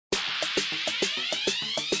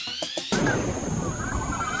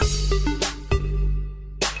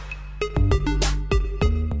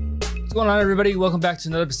What's going on, everybody? Welcome back to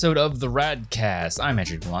another episode of the RAD Cast. I'm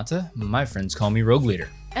Andrew Malanta. My friends call me Rogueleader.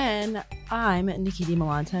 And I'm Nicki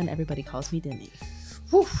Malanta, and everybody calls me Dimmy.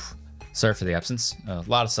 Whew. Sorry for the absence. A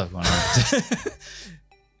lot of stuff going on.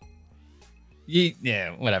 Yeah,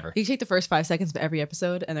 whatever. You take the first 5 seconds of every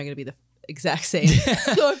episode, and they're going to be the exact same.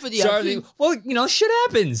 Sorry for the absence. Well, you know, shit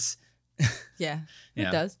happens. Yeah,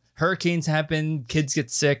 it does. Hurricanes happen. Kids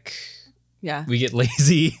get sick. Yeah. We get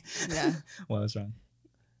lazy. Yeah. What's wrong?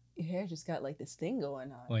 Your hair just got like this thing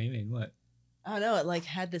going on. What do you mean? What? I don't know. It like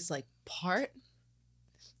had this like part.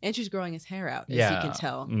 Andrew's growing his hair out, as you can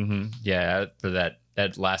tell. Mm-hmm. Yeah, for that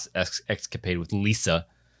last escapade with Lisa.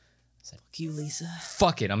 Fuck you, Lisa.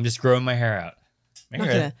 Fuck it. I'm just growing my hair out. My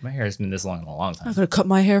hair has been this long in a long time. I'm going to cut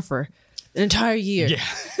my hair for an entire year. Yeah.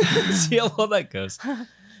 See how well that goes.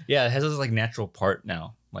 Yeah, it has this like natural part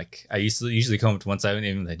now. Like I usually comb it to one side, and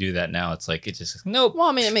even if I do that now, it's like, it just, nope. Well,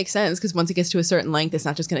 I mean, it makes sense because once it gets to a certain length, it's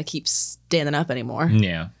not just going to keep standing up anymore.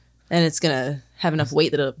 Yeah. And it's going to have enough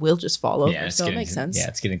weight that it will just fall over. Yeah, so it makes sense. Yeah,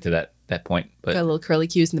 it's getting to that point. But got a little curly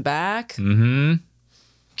cues in the back. Mm-hmm.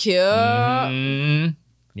 Cute. Mm-hmm.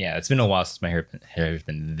 Yeah, it's been a while since my hair has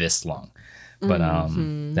been this long. But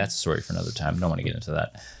that's a story for another time. Don't want to get into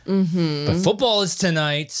that. Mm-hmm. But football is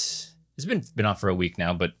tonight. It's been on for a week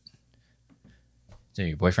now, but is that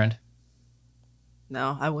your boyfriend?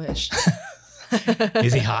 No, I wish.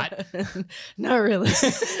 Is he hot? Not really.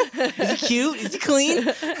 Is he cute? Is he clean?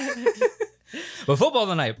 But football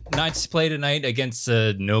tonight. Knights play tonight against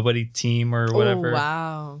a nobody team or whatever. Oh,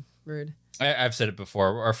 wow. Rude. I've said it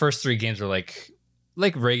before. Our first three games were like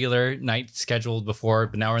regular night scheduled before,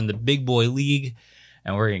 but now we're in the big boy league,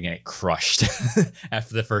 and we're gonna get crushed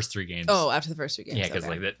after the first three games. Oh, after the first three games. Yeah, because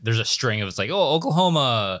there's a string of, it's like, oh,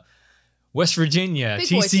 Oklahoma, West Virginia, big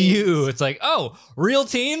TCU. It's like, oh, real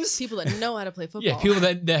teams? People that know how to play football. Yeah, people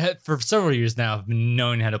that for several years now have been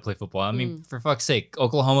knowing how to play football. I mean, for fuck's sake,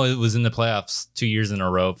 Oklahoma was in the playoffs 2 years in a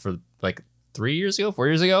row for like 4 years ago.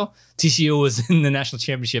 TCU was in the national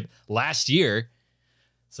championship last year.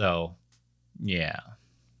 So, yeah.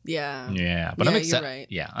 Yeah. But I'm excited. Right.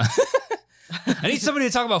 Yeah. I need somebody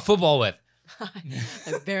to talk about football with. I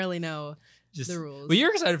barely know the rules. Well,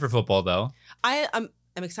 you're excited for football, though.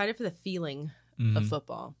 I'm excited for the feeling of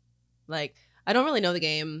football. Like, I don't really know the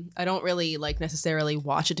game. I don't really like necessarily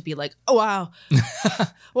watch it to be like, oh wow,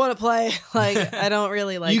 what a play. Like, I don't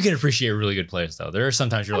really like. You can appreciate really good plays, though. There are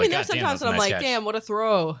sometimes you're like, there's God damn, sometimes that's a I'm nice like, catch. damn, what a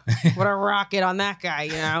throw, what a rocket on that guy,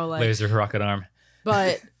 you know, like laser rocket arm.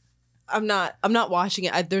 But I'm not watching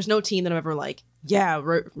it. There's no team that I'm ever like, yeah,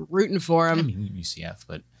 rooting for him. I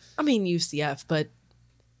mean UCF, but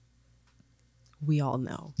we all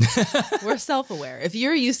know. We're self-aware. If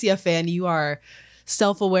you're a UCF fan, you are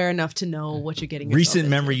self-aware enough to know what you're getting yourself Recent into.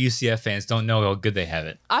 memory UCF fans don't know how good they have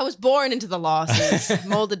it. I was born into the losses,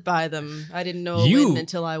 molded by them. I didn't know a win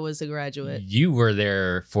until I was a graduate. You were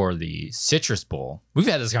there for the Citrus Bowl. We've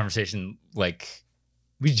had this conversation,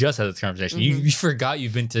 we just had this conversation. Mm-hmm. You forgot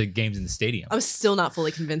you've been to games in the stadium. I'm still not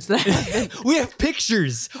fully convinced that I've been. We have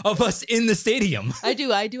pictures of us in the stadium. I do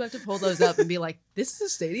have to pull those up and be like, this is a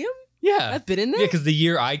stadium? Yeah. I've been in there? Yeah, because the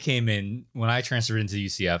year I came in, when I transferred into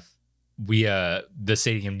UCF, the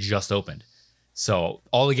stadium just opened. So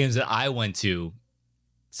all the games that I went to,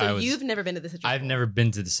 you've never been to the Citrus Bowl? I've never been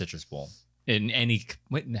to the Citrus Bowl.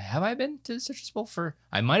 Have I been to the Citrus Bowl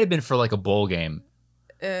I might have been for like a bowl game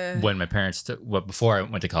when my parents before I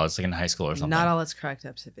went to college, like in high school or something. Not all it's cracked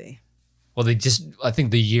up to be. Well, I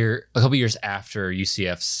think a couple years after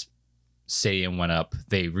UCF's stadium went up,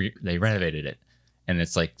 they renovated it. And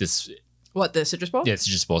it's like this. What, the Citrus Bowl? Yeah, it's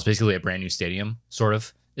Citrus Bowl. It's basically a brand new stadium, sort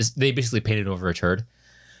of. They basically painted over a turd.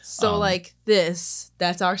 So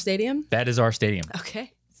that's our stadium? That is our stadium.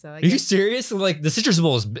 Okay. So Are you serious? Like, the Citrus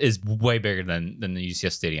Bowl is way bigger than the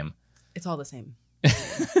UCF stadium. It's all the same.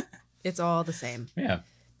 It's all the same. Yeah.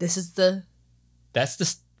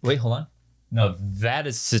 Wait, hold on. No, that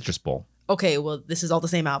is Citrus Bowl. Okay, well, this is all the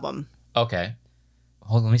same album. Okay.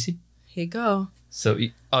 Hold on, let me see. Here you go. So,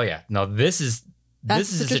 no, this is the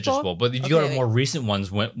Citrus Bowl. But if you go to more recent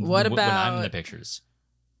ones, when I'm in the pictures.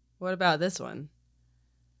 What about this one?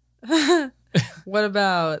 What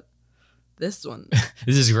about this one?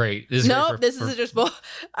 This is great. This is Citrus Bowl.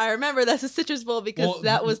 I remember that's a Citrus Bowl because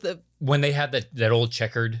that was when they had that old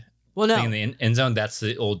checkered thing in the end zone. That's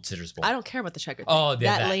the old Citrus Bowl. I don't care about the checkered thing. Oh,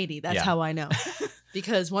 that lady. That's how I know.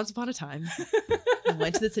 Because once upon a time, I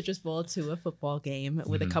went to the Citrus Bowl to a football game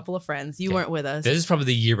with a couple of friends. You weren't with us. This is probably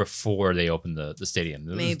the year before they opened the stadium.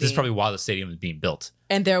 Maybe. This is probably while the stadium was being built.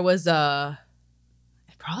 And there was it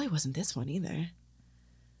probably wasn't this one either.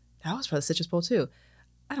 That was probably the Citrus Bowl too.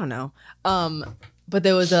 I don't know. But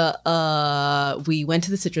there was we went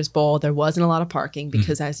to the Citrus Bowl. There wasn't a lot of parking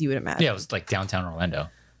because, as you would imagine, Yeah, it was like downtown Orlando.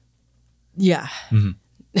 Yeah.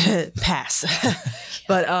 Pass.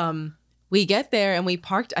 But we get there and we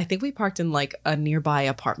parked. I think we parked in like a nearby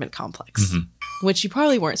apartment complex, which you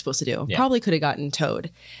probably weren't supposed to do. Yeah. Probably could have gotten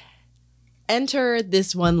towed. Enter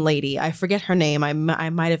this one lady. I forget her name. I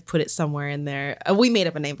might have put it somewhere in there. We made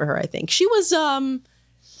up a name for her, I think. She was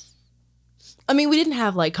I mean, we didn't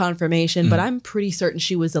have like confirmation, but I'm pretty certain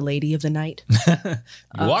she was the lady of the night.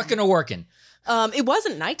 Walking or working? It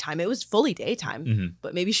wasn't nighttime. It was fully daytime,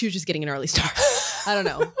 but maybe she was just getting an early start. I don't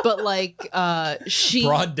know. But like she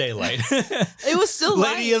broad daylight. It was still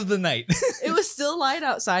lady of the night. It was still light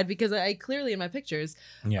outside because I clearly in my pictures.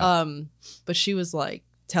 Yeah. But she was like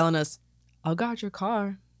telling us, I'll guard your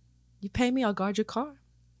car. You pay me, I'll guard your car.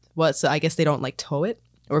 What? So I guess they don't like tow it,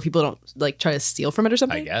 or people don't like try to steal from it or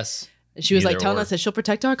something. I guess. And she was like telling us that she'll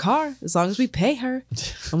protect our car as long as we pay her.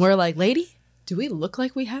 And we're like, lady, do we look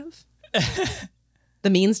like we have the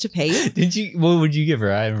means to pay you? Did you? What would you give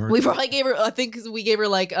her? I remember. We probably gave her. I think we gave her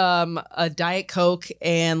like a Diet Coke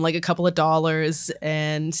and like a couple of dollars,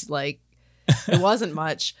 and like it wasn't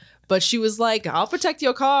much. But she was like, "I'll protect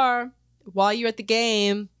your car while you're at the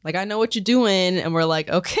game. Like I know what you're doing." And we're like,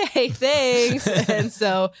 "Okay, thanks." And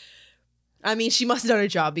so, I mean, she must have done her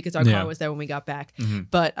job because our car was there when we got back.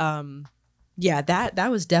 But yeah,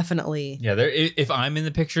 that was definitely There, if I'm in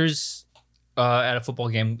the pictures at a football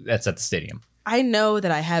game, that's at the stadium. I know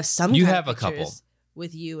that I have some. You have a couple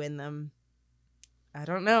with you in them. I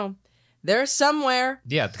don't know. They're somewhere.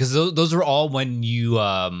 Yeah, because those are all when you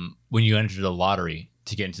entered the lottery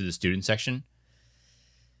to get into the student section.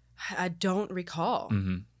 I don't recall.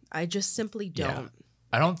 I just simply don't. Yeah.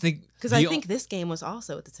 I don't think because I think this game was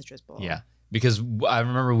also at the Citrus Bowl. Yeah, because I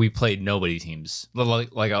remember we played nobody teams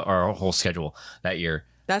like our whole schedule that year.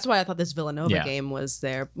 That's why I thought this Villanova game was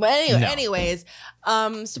there. But anyway, anyways,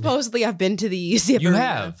 supposedly I've been to the UCF. You arena.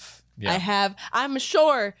 have. Yeah. I have. I'm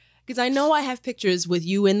sure because I know I have pictures with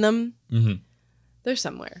you in them. They're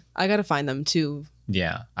somewhere. I gotta find them too.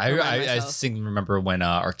 Yeah, I remember when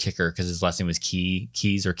our kicker, because his last name was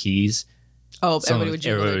Keys. Oh, everybody would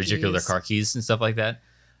jiggle their car keys and stuff like that.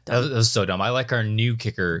 That was so dumb. I like our new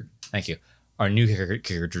kicker. Thank you. Our new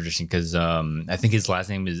kicker tradition because I think his last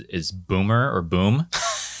name is Boomer or Boom.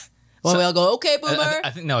 Well, we all go, okay, Boomer. I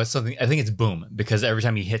think no, it's something. I think it's Boom because every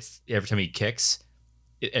time he kicks,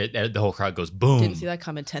 the whole crowd goes boom. Didn't see that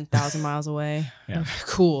coming 10,000 miles away. Yeah.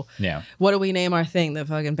 Cool. Yeah. What do we name our thing? The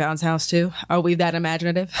fucking bounce house too? Are we that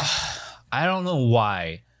imaginative? I don't know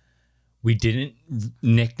why we didn't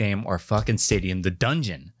nickname our fucking stadium the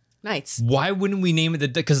Dungeon. Nice. Why wouldn't we name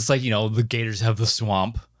it because it's like, the Gators have the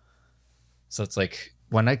swamp. So it's like,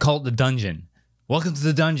 why not call it the Dungeon? Welcome to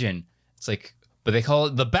the Dungeon. It's like, but they call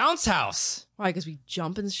it the Bounce House. Why? Because we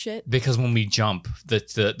jump and shit? Because when we jump,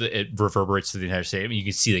 it reverberates to the entire stadium. You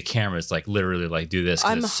can see the cameras like literally like do this.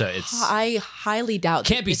 I highly doubt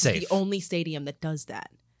can't be this safe. Is the only stadium that does that.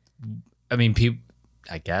 I mean, people,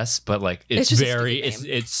 I guess, but like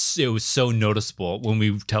it was so noticeable when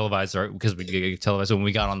we televised because we televised when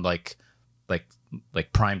we got on like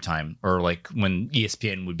prime time or like when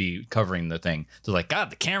ESPN would be covering the thing. So like,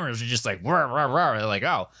 God, the cameras are just like, rah, rah, rah. They're like,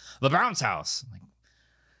 oh, the Bounce House. Like,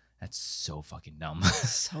 that's so fucking dumb.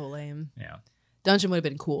 So lame. Yeah. Dungeon would have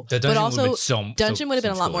been cool. Dungeon would have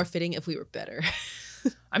been a lot more fitting if we were better.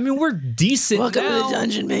 I mean, we're decent. Welcome to the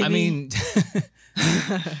Dungeon, baby. I mean,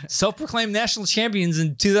 self-proclaimed national champions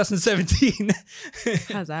in 2017.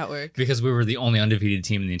 How's that work? Because we were the only undefeated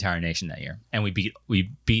team in the entire nation that year, and we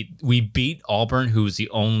beat Auburn, who was the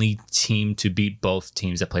only team to beat both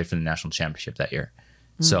teams that played for the national championship that year.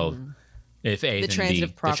 So, if A, the then transitive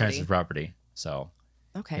B, property. the transitive property. So,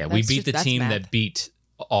 okay, yeah, we beat the team that beat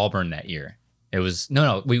Auburn that year. It was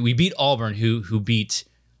we beat Auburn, who beat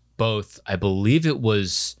both. I believe it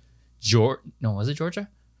was was it Georgia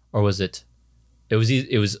or was it? It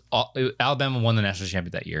was Alabama won the national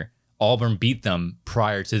championship that year. Auburn beat them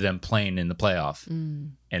prior to them playing in the playoff,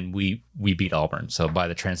 and we beat Auburn. So by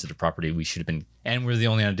the transitive property, we should have been, and we're the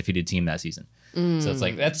only undefeated team that season. So it's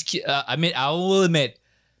like that's cute. I will admit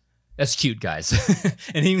that's cute, guys.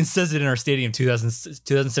 And it even says it in our stadium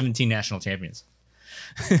 2017 national champions.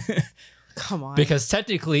 Come on. Because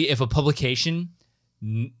technically, if a publication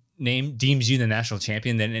deems you the national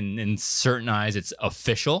champion, then in certain eyes it's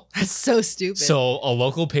official. That's so stupid. So a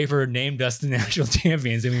local paper named us the national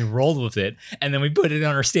champions, and we rolled with it, and then we put it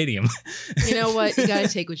on our stadium. You know what? You gotta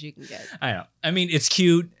take what you can get. I know. I mean, it's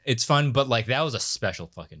cute, it's fun, but like that was a special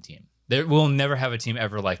fucking team. We'll never have a team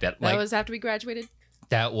ever like that. That was after we graduated.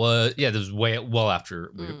 That was that was well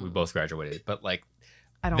after we both graduated. But like,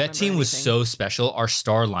 I don't. That team was anything. so special. Our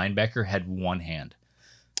star linebacker had one hand.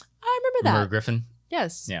 I remember that. Remember Griffin?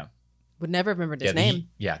 Yes. Yeah. Would never have remembered his name.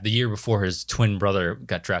 The year before his twin brother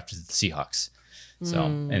got drafted to the Seahawks. So,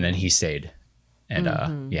 and then he stayed. And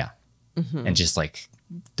and just like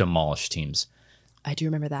demolished teams. I do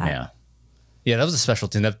remember that. Yeah. Yeah, that was a special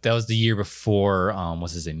team. That was the year before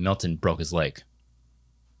what's his name? Milton broke his leg.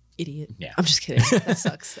 Idiot. Yeah. I'm just kidding. That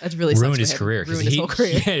sucks. That really ruined sucks his career. Ruined his whole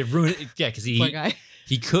career. Yeah, because Poor guy.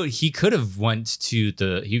 he could have went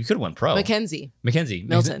pro. Milton. Mackenzie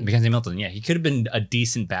Milton. Yeah, he could have been a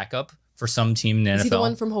decent backup for some team in the NFL. Is he the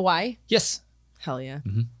one from Hawaii? Yes. Hell yeah.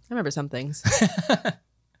 I remember some things.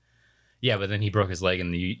 Yeah, but then he broke his leg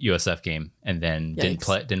in the USF game and then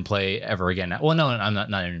didn't play ever again. Well, no, I'm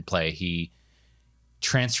not even play. He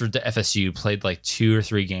transferred to FSU, played like 2 or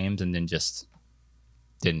 3 games, and then just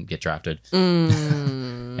didn't get drafted.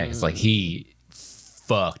 Yeah, it's like he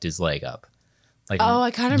fucked his leg up. Like,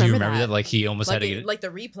 I kind of remember that. Do you remember that? Like he almost had to get like the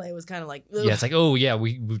replay was kind of like, ugh. Yeah, it's like, oh yeah,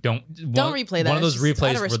 we don't replay that. One of those replays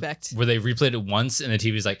out of respect. where they replayed it once and the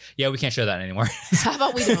TV's like, yeah, we can't show that anymore. How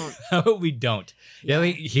about we don't? How about we don't? Yeah,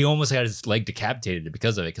 like, he almost had his leg decapitated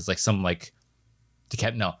because of it, because like some like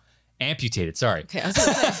amputated. Sorry. Okay, I was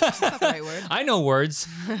gonna say that's not the right word. I know words.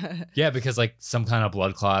 Yeah, because like some kind of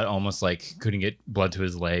blood clot, almost like couldn't get blood to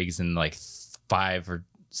his legs, and like 5 or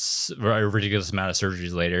a ridiculous amount of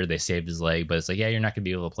surgeries later, they saved his leg. But it's like, yeah, you're not gonna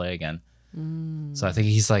be able to play again. So I think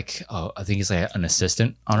he's like, an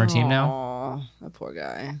assistant on our team now. Oh, that poor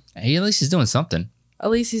guy. Hey, at least he's doing something.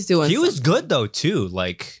 At least he's doing. He was good though too.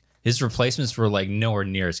 Like his replacements were like nowhere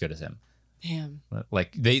near as good as him. Damn.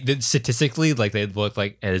 Like they statistically, like they looked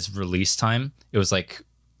like at his release time, it was like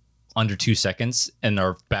under 2 seconds, and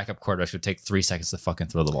our backup quarterbacks would take 3 seconds to fucking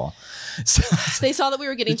throw the ball. So, they saw that we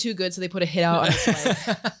were getting too good, so they put a hit out on his leg.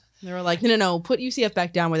 They were like, no, put UCF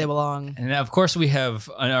back down where they belong. And of course, we have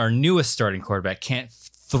our newest starting quarterback can't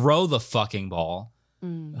throw the fucking ball.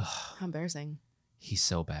 How embarrassing. He's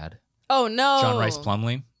so bad. Oh no. John Rice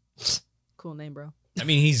Plumlee. Cool name, bro. I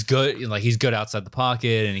mean, he's good. Like he's good outside the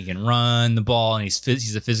pocket, and he can run the ball, and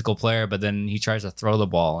he's a physical player. But then he tries to throw the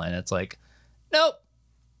ball, and it's like, nope.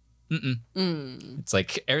 It's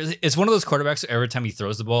like it's one of those quarterbacks. Every time he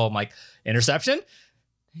throws the ball, I'm like, interception.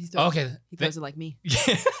 He throws it like me.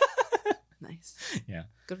 Nice. Yeah.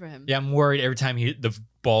 Good for him. Yeah, I'm worried every time the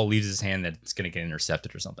ball leaves his hand that it's gonna get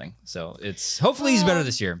intercepted or something. So it's hopefully he's better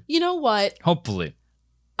this year. You know what? Hopefully.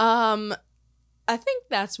 I think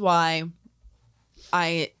that's why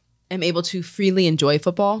I am able to freely enjoy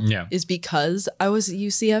football. Yeah. Is because I was a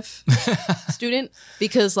UCF student.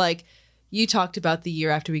 Because like you talked about the year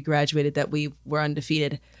after we graduated that we were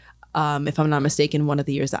undefeated. If I'm not mistaken, one of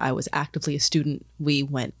the years that I was actively a student, we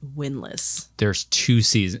went winless. There's 2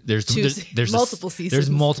 seasons. There's multiple seasons. There's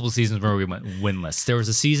multiple seasons where we went winless. There was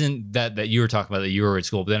a season that you were talking about that you were at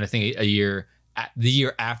school, but then I think the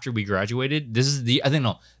year after we graduated, this is the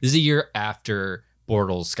year after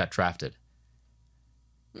Bortles got drafted.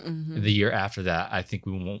 The year after that, I think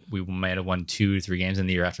we might have won 2 or 3 games, and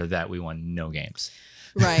the year after that, we won no games.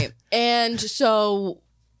 Right. And so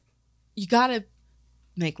you gotta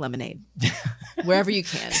make lemonade wherever you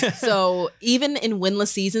can. So even in winless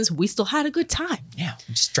seasons, we still had a good time. Yeah,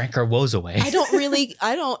 we just drank our woes away. I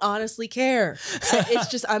don't honestly care. It's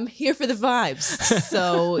just I'm here for the vibes.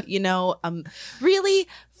 So, really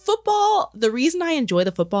football, the reason I enjoy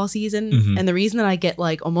the football season and the reason that I get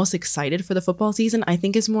like almost excited for the football season, I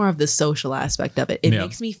think is more of the social aspect of it. It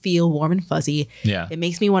makes me feel warm and fuzzy. Yeah. It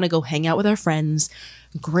makes me want to go hang out with our friends,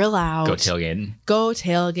 grill out. Go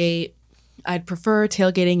tailgate. I'd prefer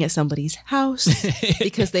tailgating at somebody's house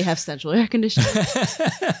because they have central air conditioning.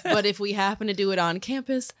 But if we happen to do it on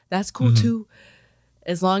campus, that's cool too.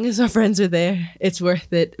 As long as our friends are there, it's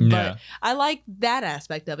worth it. Yeah. But I like that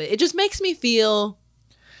aspect of it. It just makes me feel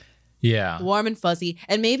warm and fuzzy.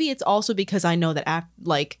 And maybe it's also because I know that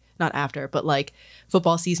not after, but like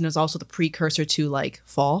football season is also the precursor to like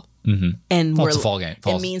fall. And it's a fall game.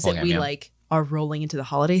 It means that we like are rolling into the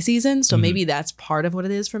holiday season. So maybe that's part of what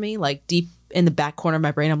it is for me. Like deep in the back corner of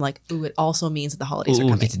my brain, I'm like, ooh, it also means that the holidays are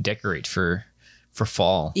coming. We get to decorate for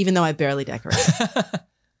fall. Even though I barely decorate.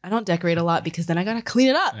 I don't decorate a lot because then I got to clean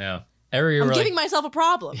it up. Yeah. I'm giving myself a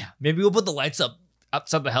problem. Yeah. Maybe we'll put the lights up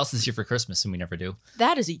outside the house this year for Christmas, and we never do.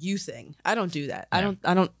 That is a you thing. I don't do that.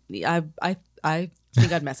 Yeah. I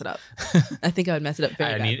think I'd mess it up. I think I would mess it up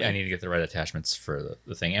very badly. I need to get the right attachments for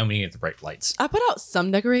the thing, and we need to get the right lights. I put out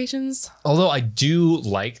some decorations. Although I do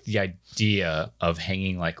like the idea of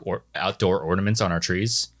hanging like outdoor ornaments on our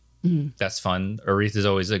trees. That's fun. A wreath is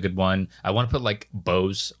always a good one. I want to put like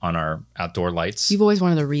bows on our outdoor lights. You've always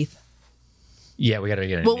wanted a wreath. Yeah, we gotta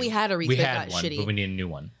get it. Well, we had a wreath we that had got one, shitty. but we need a new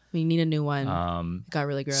one. We need a new one. It got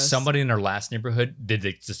really gross. Somebody in our last neighborhood did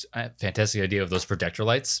just a fantastic idea of those projector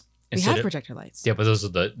lights. We have projector lights. Yeah, but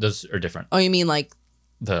those are different. Oh, you mean like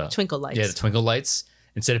the twinkle lights? Yeah, the twinkle lights.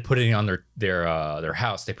 Instead of putting it on their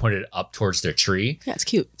house, they pointed it up towards their tree. Yeah, it's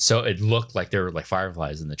cute. So it looked like there were like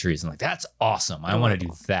fireflies in the trees. I'm like, that's awesome. I want to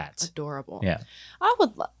do that. Adorable. Yeah. I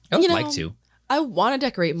would like to. I want to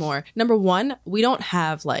decorate more. Number one, we don't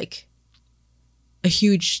have like a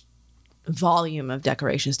huge volume of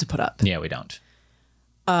decorations to put up. Yeah, we don't.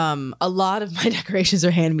 A lot of my decorations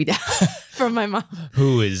are hand me down from my mom.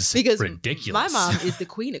 Who is because ridiculous. My mom is the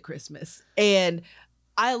queen of Christmas. And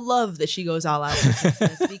I love that she goes all out for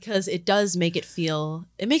Christmas because it makes it feel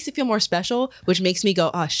more special, which makes me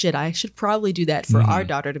go, oh shit, I should probably do that for our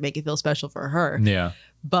daughter to make it feel special for her. Yeah.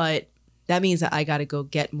 But that means that I got to go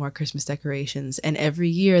get more Christmas decorations. And every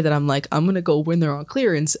year that I'm like, I'm going to go when they're on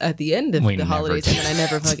clearance at the end of the holidays, and then I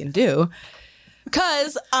never fucking do.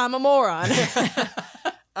 Because I'm a moron.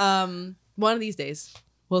 One of these days,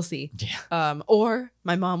 we'll see. Yeah. Or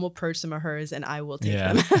my mom will purge some of hers and I will take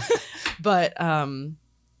them. But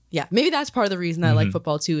yeah, maybe that's part of the reason I like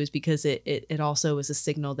football too, is because it also is a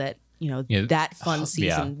signal that, that fun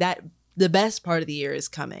season, that the best part of the year is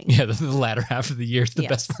coming. Yeah, the latter half of the year is the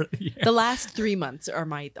best part of the year. The last 3 months are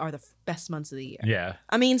the best months of the year. Yeah.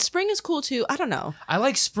 I mean, spring is cool too. I don't know. I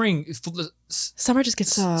like spring. Summer just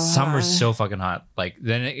gets so Summer's so fucking hot. Like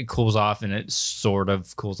then it cools off, and it sort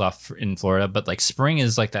of cools off in Florida. But like spring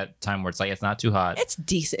is like that time where it's like it's not too hot. It's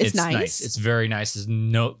decent. It's nice. It's very nice. There's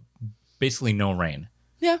basically no rain.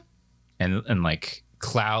 Yeah. And like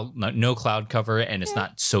no cloud cover, and it's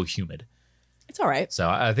not so humid. It's all right. So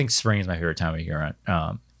I think spring is my favorite time of year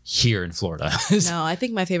here in Florida. No, I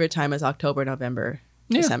think my favorite time is October, November,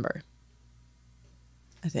 December.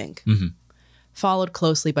 I think. Followed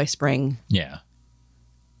closely by spring. Yeah.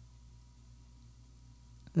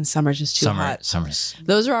 And summer's just too hot. Summer's.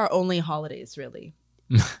 Those are our only holidays, really.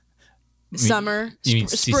 Summer, spring.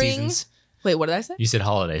 Seasons? Wait, what did I say? You said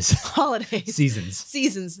holidays. Holidays.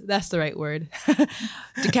 Seasons. That's the right word.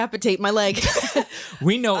 Decapitate my leg.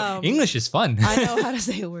 We know English is fun. I know how to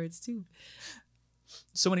say words too.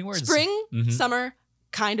 So many words. Spring, summer,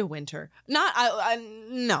 kind of winter. No,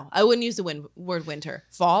 I wouldn't use the word winter.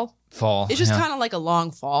 Fall. It's just kind of like a long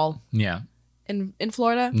fall. Yeah. In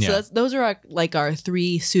Florida. Yeah. So those are our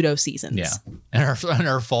 3 pseudo seasons. Yeah. And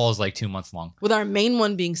our fall is like 2 months long. With our main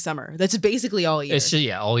one being summer. That's basically all year. It's just,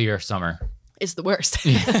 all year summer. It's the worst.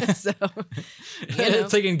 So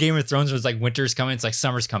it's like in Game of Thrones where it's like winter's coming. It's like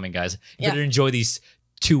summer's coming, guys. You better enjoy these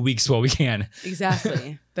 2 weeks while we can.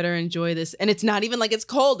 Exactly. Better enjoy this. And it's not even like it's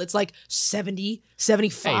cold. It's like 70,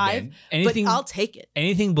 75. Hey, but I'll take it.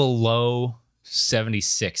 Anything below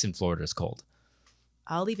 76 in Florida is cold.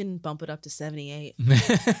 I'll even bump it up to 78.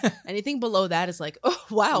 Anything below that is like, oh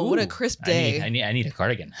wow, what a crisp day. I need a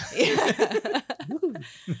cardigan.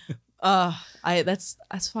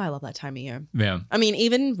 That's why I love that time of year. Yeah. I mean,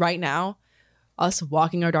 even right now, us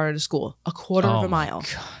walking our daughter to school, a quarter of a mile.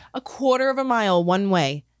 God. A quarter of a mile one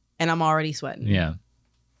way, and I'm already sweating. Yeah.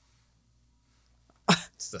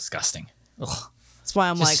 It's disgusting. Ugh. That's why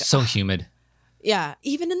I'm like so humid. Yeah,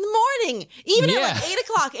 even in the morning, even at like 8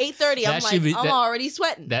 o'clock, 8:30, I'm already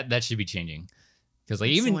sweating. That should be changing, because like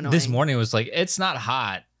even this morning it was like it's not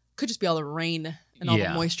hot. Could just be all the rain and all the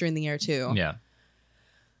moisture in the air too. Yeah,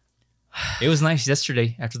 it was nice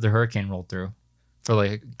yesterday after the hurricane rolled through for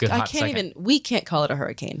like a good hot second. We can't call it a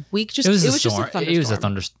hurricane. It was just a thunderstorm. It was a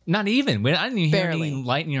thunderstorm. Not even. I didn't even hear any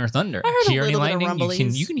lightning or thunder. I heard hear any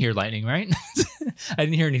lightning? You can hear lightning, right? I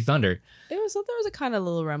didn't hear any thunder. There was a kind of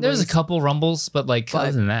little rumble. There was a couple rumbles, but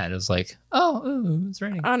other than that, it was like, ooh, it's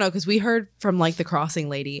raining. I don't know, because we heard from like the crossing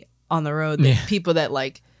lady on the road that people that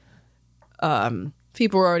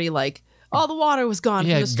people were already like, all the water was gone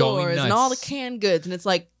from the stores and all the canned goods, and it's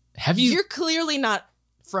like, you're clearly not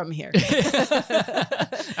from here.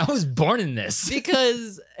 I was born in this.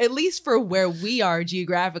 Because at least for where we are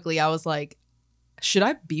geographically, I was like, should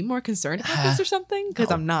I be more concerned about this or something?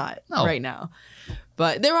 Because I'm not right now.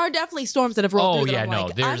 But there are definitely storms that have rolled through that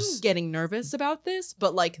I'm getting nervous about this.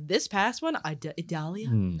 But like this past one, Idalia,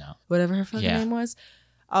 whatever her fucking name was,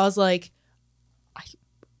 I was like,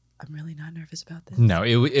 I'm really not nervous about this. No,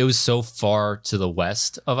 it was so far to the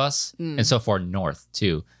west of us and so far north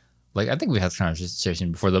too. Like I think we had this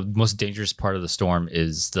conversation before. The most dangerous part of the storm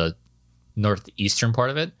is the northeastern part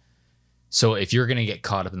of it. So if you're gonna get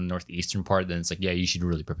caught up in the northeastern part, then it's like, you should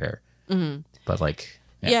really prepare. But like.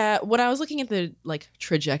 Yeah, when I was looking at the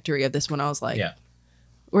trajectory of this one, I was like,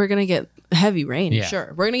 we're gonna get heavy rain. Yeah.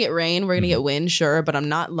 Sure, we're gonna get rain. We're gonna get wind. Sure, but I'm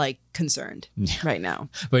not like concerned right now.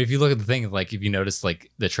 But if you look at the thing, like if you notice, like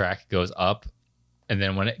the track goes up, and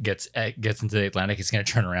then when it gets into the Atlantic, it's gonna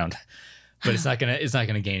turn around. But it's not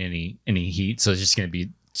gonna gain any heat. So it's just gonna be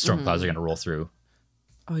storm clouds are gonna roll through.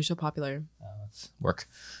 Oh, you're so popular. Let's work.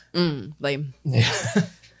 Lame. Yeah.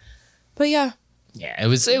 But yeah. Yeah, it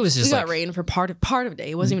was just we got rain for part of the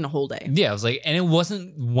day. It wasn't even a whole day. Yeah, it was like, and it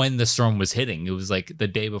wasn't when the storm was hitting. It was like the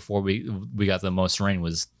day before we got the most rain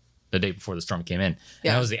was the day before the storm came in.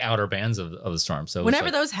 Yeah, and that was the outer bands of the storm. So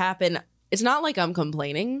whenever those happen, it's not like I'm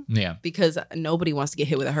complaining. Yeah, because nobody wants to get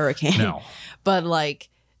hit with a hurricane. No, but like,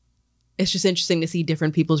 it's just interesting to see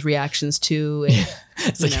different people's reactions to it.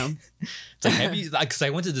 It's like because I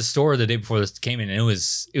went to the store the day before this came in and it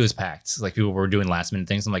was packed. Like people were doing last minute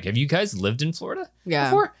things. I'm like, have you guys lived in Florida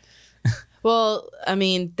before? Well, I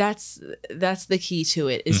mean, that's the key to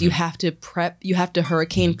it is you have to prep. You have to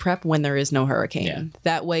hurricane prep when there is no hurricane. Yeah.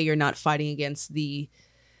 That way you're not fighting against the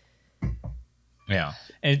and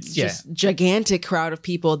it's just gigantic crowd of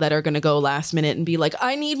people that are going to go last minute and be like,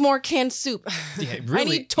 I need more canned soup. Yeah, really, I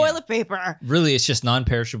need toilet paper. Really, it's just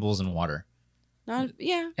non-perishables and water. And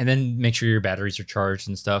then make sure your batteries are charged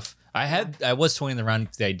and stuff. I was toying around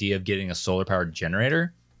with the idea of getting a solar powered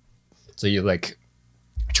generator, so you like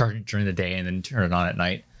charge it during the day and then turn it on at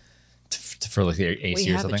night for like the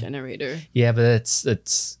AC or something. We have a generator. Yeah, but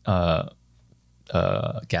it's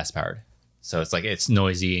gas powered, so it's like it's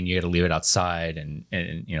noisy and you got to leave it outside. And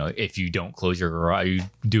you know, if you don't close your garage, you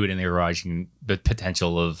do it in the garage, the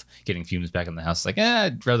potential of getting fumes back in the house. Like,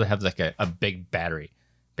 I'd rather have like a big battery,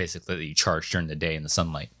 basically, that you charge during the day in the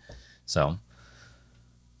sunlight. So,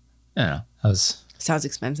 I don't know. Sounds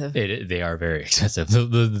expensive. They are very expensive.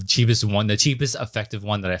 The cheapest one, the cheapest effective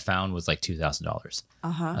one that I found was like $2,000.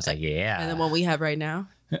 I was like, yeah. And then what we have right now,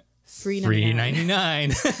 free $99.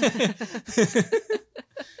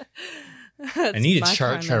 I need to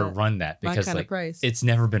try to run that because like it's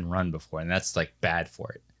never been run before, and that's like bad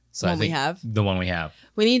for it. So I think the one we have.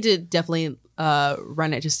 We need to definitely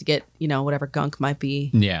run it just to get, you know, whatever gunk might be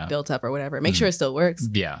built up or whatever. Make sure it still works.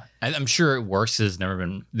 Yeah. I'm sure it works. It's never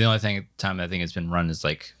been, the only time I think it's been run is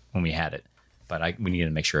like when we had it. But we need to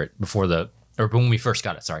make sure it when we first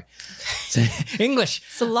got it, sorry. English.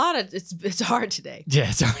 It's a lot of, it's hard today. Yeah,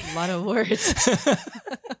 it's hard. A lot of words.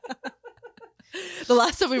 The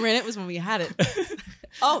last time we ran it was when we had it.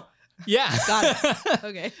 Oh. Yeah. Got it.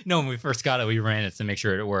 Okay. No, when we first got it, we ran it to make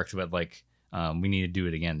sure it worked, but like we need to do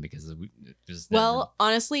it again because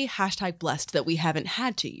honestly, #blessed that we haven't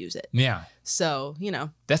had to use it. Yeah. So, you know.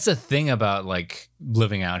 That's the thing about like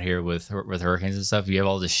living out here with hurricanes and stuff. You have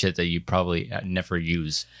all this shit that you probably never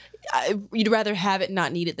use. You'd rather have it,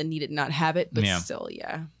 not need it, than need it, and not have it. But still,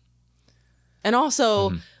 yeah. And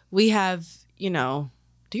also, we have, you know,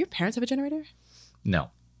 do your parents have a generator? No.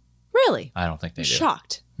 Really? I don't think they do.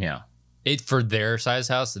 Shocked. Yeah. For their size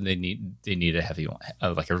house, and they need a heavy one,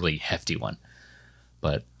 like a really hefty one.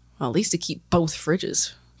 But well, at least to keep both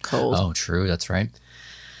fridges cold. Oh, true. That's right.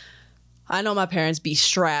 I know my parents be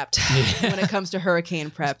strapped when it comes to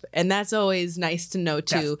hurricane prep, and that's always nice to know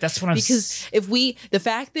too. That's what I'm because the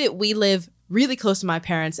fact that we live really close to my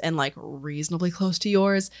parents and like reasonably close to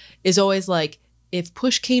yours is always like if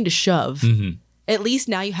push came to shove, at least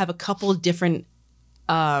now you have a couple different.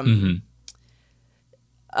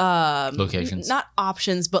 Locations, not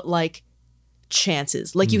options, but like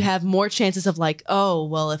chances. Like you have more chances of like, oh,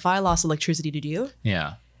 well, if I lost electricity to you,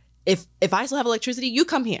 if I still have electricity, you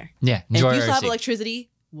come here. Yeah, and if you still have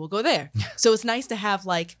electricity, we'll go there. So it's nice to have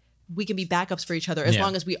like we can be backups for each other as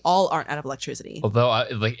long as we all aren't out of electricity. Although,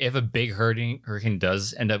 like if a big hurricane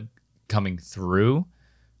does end up coming through,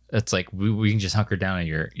 it's like we can just hunker down at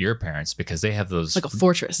your parents because they have those like a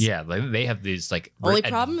fortress. Yeah, like they have these like only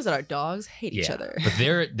problem is that our dogs hate each other. But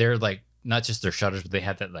they're like not just their shutters, but they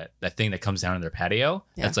have that thing that comes down in their patio.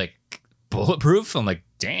 Yeah. That's like bulletproof. I'm like,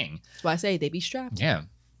 dang. That's why I say they be strapped. Yeah.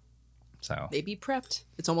 So they be prepped.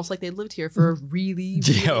 It's almost like they lived here for a really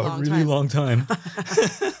long time.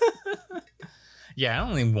 Yeah,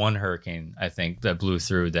 only one hurricane I think that blew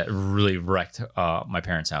through that really wrecked my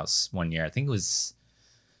parents' house one year. I think it was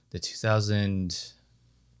the 2000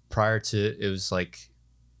 prior to it was like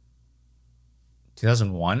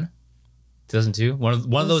 2001, 2002. One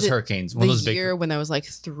of those hurricanes. One of those big year when there was like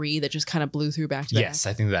 3 that just kind of blew through back to back. Yes,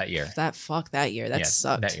 I think that year. That year. That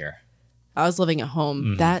sucked. That year. I was living at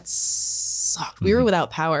home. That sucked. We were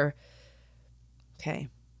without power. Okay.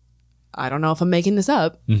 I don't know if I'm making this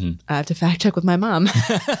up. I have to fact check with my mom.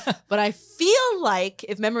 But I feel like,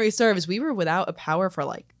 if memory serves, we were without a power for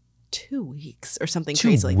like 2 weeks or something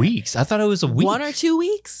crazy. 2 weeks? I thought it was a week. 1 or 2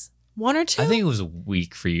 weeks. 1 or 2? I think it was a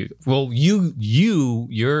week for you. Well, you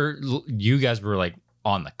guys were like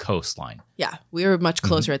on the coastline. Yeah, we were much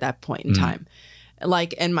closer at that point in time.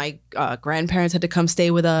 Like, and my grandparents had to come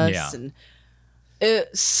stay with us, and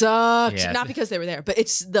it sucked. Yeah. Not because they were there, but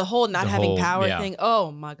it's the whole not having power thing.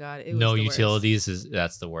 Oh my god, it was no the utilities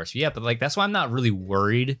that's the worst. Yeah, but like that's why I'm not really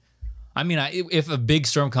worried. I mean, if a big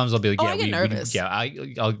storm comes, I'll be like, I get nervous.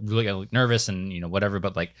 I'll really get nervous and whatever.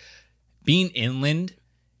 But like being inland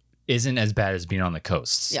isn't as bad as being on the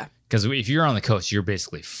coast. Yeah, because if you're on the coast, you're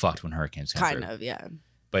basically fucked when hurricanes come through. Kind of, yeah.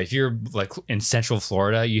 But if you're like in central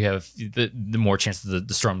Florida, you have the more chance of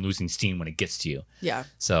the storm losing steam when it gets to you. Yeah.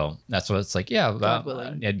 So that's what it's like. Yeah. God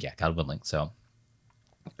willing. Yeah, God willing. So.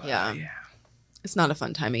 Yeah. It's not a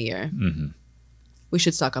fun time of year. Mm-hmm. We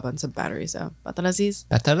should stock up on some batteries, though. Bataraziz.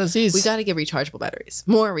 We got to get rechargeable batteries.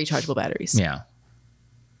 More rechargeable batteries. Yeah.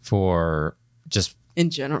 For just. In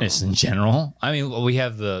general. Just in general. I mean, we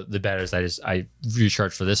have the batteries I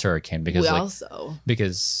recharged for this hurricane because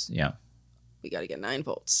we got to get 9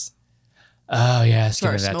 volts. Oh, yeah. It's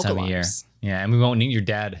getting that time of year. Yeah, and we won't need your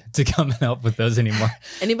dad to come and help with those anymore.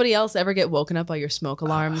 Anybody else ever get woken up by your smoke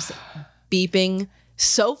alarms beeping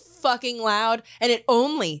so fucking loud? And it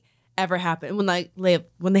only ever happened when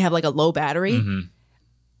they have like a low battery. Mm-hmm.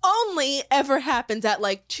 Only ever happens at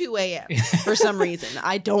like 2 a.m. for some reason.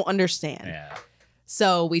 I don't understand. Yeah.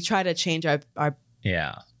 So we try to change our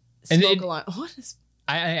smoke alarm. What is...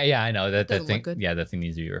 I know that thing. Yeah, that thing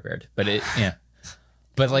needs to be repaired. But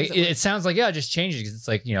but like it sounds like just change it because it's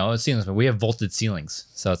like ceilings. But we have vaulted ceilings,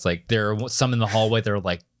 so it's like there are some in the hallway that are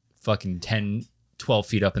like fucking 10, 12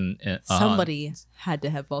 feet up. Somebody had to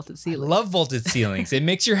have vaulted ceilings. I love vaulted ceilings. It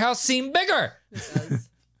makes your house seem bigger. It does.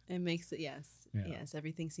 It makes it yes.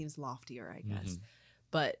 Everything seems loftier, I guess. Mm-hmm.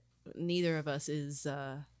 But neither of us is.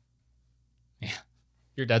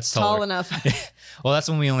 Your dad's tall enough. Well, that's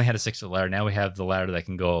when we only had a 6-foot ladder. Now we have the ladder that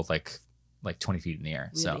can go like 20 feet in the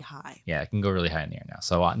air. Really high. Yeah, it can go really high in the air now.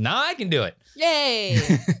 So now I can do it. Yay!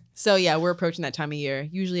 So yeah, we're approaching that time of year.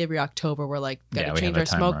 Usually every October, we're like gotta change our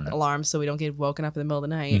smoke alarms so we don't get woken up in the middle of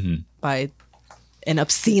the night by an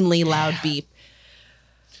obscenely loud beep.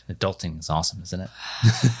 Adulting is awesome, isn't it?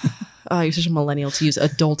 Oh, you're such a millennial to use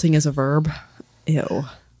adulting as a verb. Ew.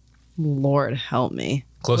 Lord help me.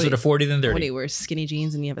 Closer to 40 than 30. What do you wear? Skinny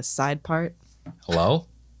jeans and you have a side part? Hello?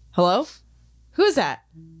 Hello? Who is that?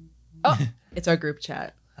 Oh, it's our group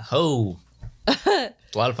chat. Oh. It's a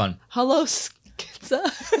lot of fun. Hello, Skizza.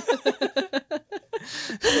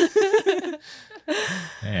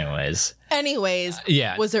 Anyways.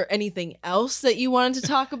 Yeah. Was there anything else that you wanted to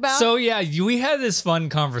talk about? So, yeah, we had this fun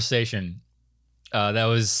conversation. That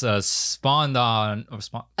was spawned on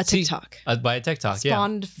a TikTok. By a TikTok,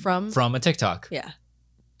 spawned from a TikTok. Yeah.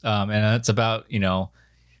 And it's about,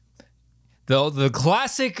 the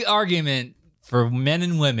classic argument for men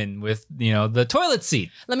and women with, the toilet seat.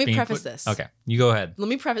 Let me preface this. Okay, you go ahead. Let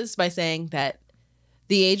me preface this by saying that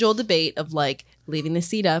the age-old debate of like leaving the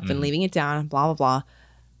seat up and leaving it down, blah, blah, blah.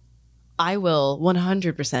 I will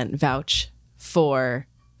 100% vouch for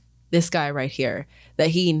this guy right here, that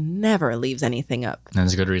he never leaves anything up. And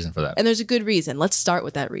there's a good reason for that. And there's a good reason. Let's start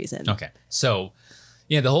with that reason. Okay. So,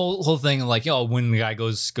 yeah, the whole thing, like, when the guy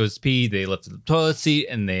goes to pee, they lift the toilet seat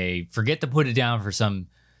and they forget to put it down for some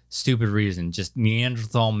stupid reason. Just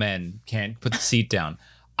Neanderthal men can't put the seat down.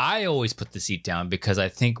 I always put the seat down because I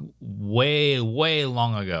think way, way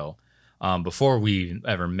long ago, before we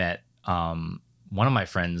ever met, one of my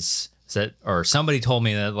friends said, or somebody told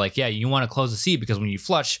me that, like, yeah, you want to close the seat because when you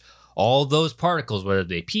flush, all those particles, whether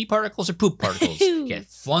they pee particles or poop particles, get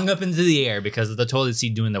flung up into the air because of the toilet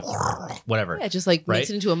seat doing the whatever. Yeah, just like makes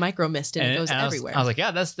it into a micro mist and it goes everywhere. I was like,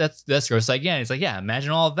 yeah, that's gross. Like, yeah, it's like, yeah,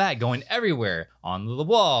 imagine all of that going everywhere, onto the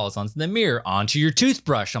walls, onto the mirror, onto your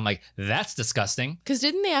toothbrush. I'm like, that's disgusting. Because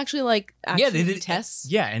didn't they actually they did tests?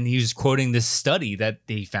 Yeah, and he was quoting this study that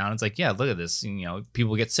they found. It's like, yeah, look at this.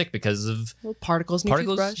 People get sick because of particles in your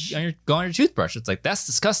toothbrush. Go on your toothbrush. It's like, that's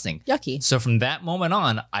disgusting. Yucky. So from that moment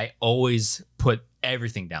on, I always put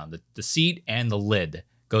everything down. The seat and the lid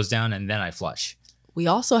goes down, and then I flush. We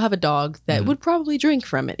also have a dog that would probably drink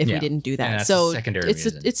from it if we didn't do that. And that's so secondary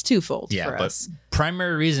reason. It's twofold for us.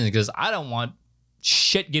 Primary reason is because I don't want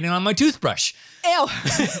shit getting on my toothbrush. Ew.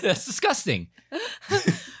 That's disgusting.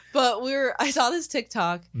 But I saw this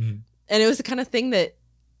TikTok, and it was the kind of thing that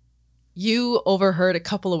you overheard a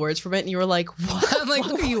couple of words from it, and you were like, "What?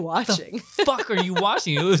 What are you watching? The fuck are you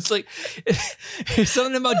watching?" It was like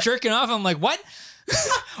something about jerking off. I'm like, "What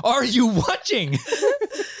are you watching?"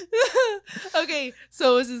 Okay,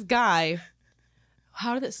 so it was this guy.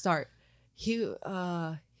 How did it start?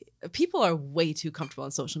 people are way too comfortable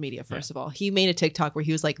on social media. First of all, he made a TikTok where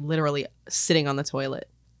he was like literally sitting on the toilet,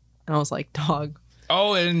 and I was like, dog.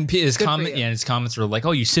 Oh, and his comments were like,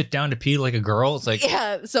 "Oh, you sit down to pee like a girl." It's like,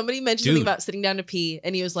 yeah, somebody mentioned something about sitting down to pee,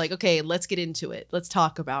 and he was like, "Okay, let's get into it. Let's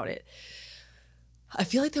talk about it." I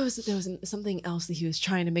feel like there was something else that he was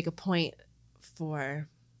trying to make a point for,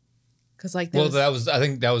 because like, I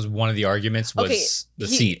think that was one of the arguments was the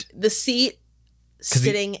seat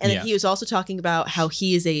sitting, and then he was also talking about how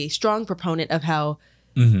he is a strong proponent of how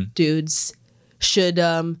dudes should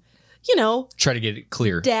try to get it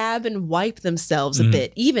clear, dab and wipe themselves a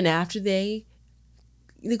bit, even after they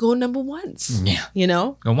go number ones. Yeah.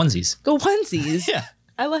 Go onesies. Yeah.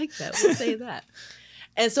 I like that. We'll say that.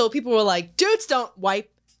 And so people were like, dudes don't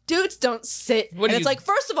wipe. Dudes don't sit. And it's like,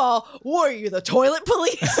 first of all, what are you, the toilet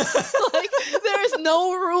police? Like, there's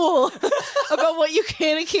no rule about what you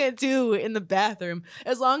can and can't do in the bathroom.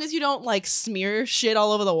 As long as you don't like smear shit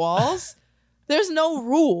all over the walls. There's no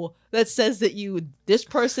rule that says that this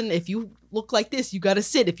person, if you look like this, you got to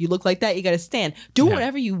sit. If you look like that, you got to stand. Do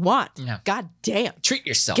whatever you want. Yeah. God damn. Treat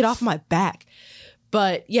yourself. Get off my back.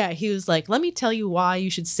 But yeah, he was like, let me tell you why you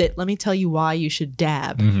should sit. Let me tell you why you should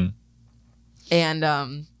dab.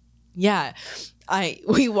 And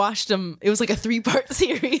we watched them. It was like a 3-part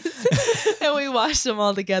series. And we watched them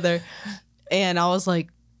all together. And I was like,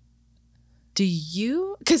 do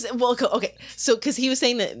you? Because he was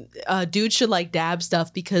saying that dudes should like dab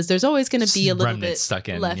stuff because there's always going to be a little bit stuck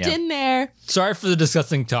left in there. Sorry for the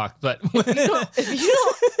disgusting talk, but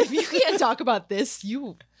if you can't talk about this,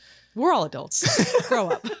 we're all adults. Grow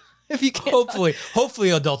up. If you can't, hopefully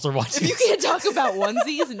adults are watching. If you can't talk about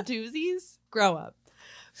onesies and twosies, grow up.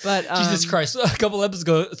 But Jesus Christ! A couple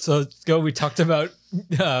episodes ago, we talked about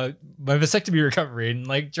my vasectomy recovery and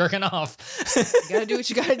like jerking off. You gotta do what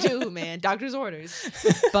you gotta do, man. Doctor's orders.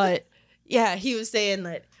 But yeah, he was saying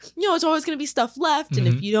that it's always gonna be stuff left, and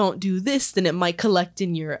if you don't do this, then it might collect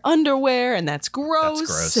in your underwear, and that's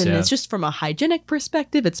gross. And it's just from a hygienic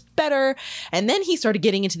perspective, it's better. And then he started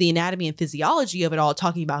getting into the anatomy and physiology of it all,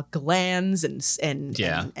 talking about glands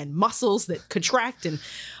and muscles that contract and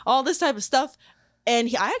all this type of stuff. And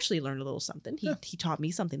I actually learned a little something. He taught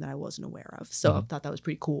me something that I wasn't aware of. So I thought that was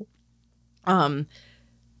pretty cool. And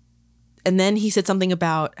then he said something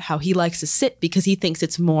about how he likes to sit because he thinks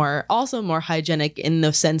it's more hygienic in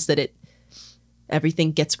the sense that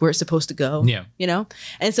everything gets where it's supposed to go. Yeah.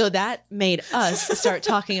 And so that made us start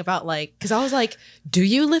talking about because I was like, do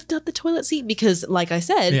you lift up the toilet seat? Because like I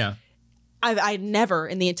said, I never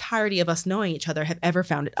in the entirety of us knowing each other have ever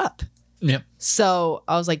found it up. Yeah. So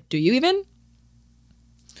I was like, do you even?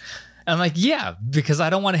 I'm like, yeah, because I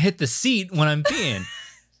don't want to hit the seat when I'm peeing.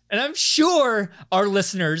 And I'm sure our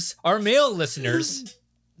male listeners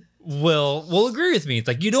will agree with me. It's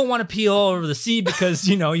like, you don't want to pee all over the seat because,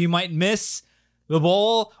 you might miss the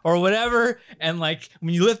bowl or whatever. And like,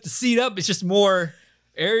 when you lift the seat up, it's just more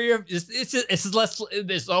area. It's less,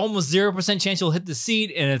 there's almost 0% chance you'll hit the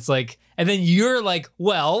seat. And it's like, and then you're like,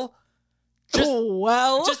 just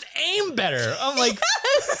aim better. I'm like,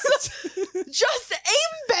 just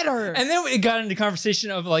aim better. And then it got into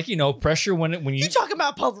conversation of pressure when you talking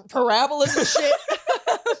about parabolas and shit.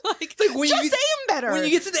 When just aim better. When you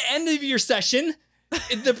get to the end of your session,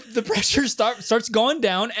 the pressure starts going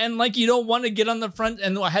down, and you don't want to get on the front.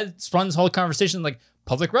 And I had spun this whole conversation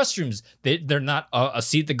public restrooms. They're not a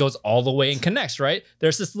seat that goes all the way and connects, right?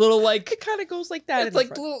 There's this little it kind of goes like that. It's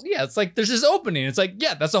little, it's there's this opening. It's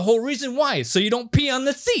that's the whole reason why. So you don't pee on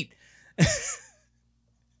the seat.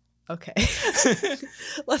 Okay.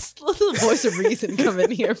 Let's let the voice of reason come in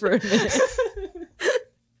here for a minute.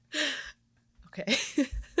 Okay.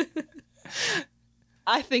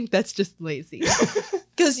 I think that's just lazy.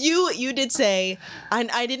 Because you did say,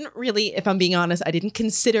 I didn't really, if I'm being honest, I didn't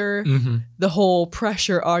consider the whole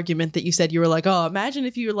pressure argument that you said. You were like, oh, imagine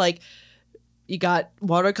if you're you got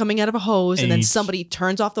water coming out of a hose and then somebody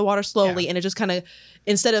turns off the water slowly and it just kind of,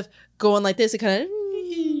 instead of going like this, it kind of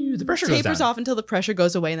the pressure tapers off until the pressure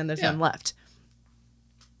goes away and then there's none left.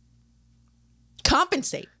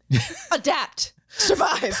 Compensate. Adapt.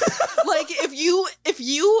 Survive. if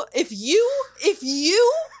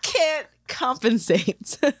you can't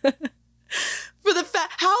compensate for the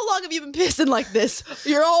fact, how long have you been pissing like this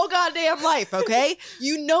your whole goddamn life? Okay,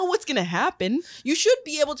 you know what's gonna happen. You should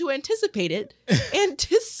be able to anticipate it.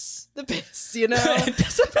 Anticipiss,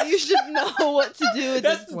 you should know what to do at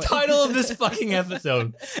That's this point. The title of this fucking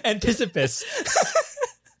episode. Anticipiss.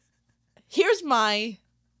 Here's my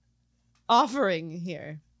offering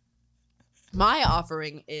here. My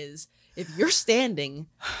offering is, if you're standing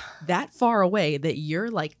that far away that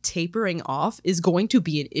you're tapering off is going to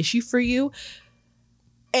be an issue for you,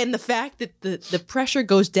 And the fact that the pressure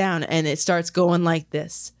goes down and it starts going like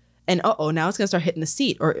this. And now it's going to start hitting the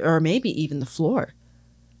seat or maybe even the floor.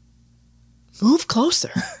 Move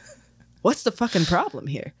closer. What's the fucking problem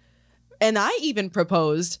here? And I even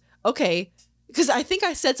proposed, okay, because I think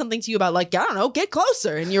I said something to you about like, I don't know, get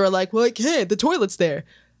closer. And you were like, well, I can't. The toilet's there.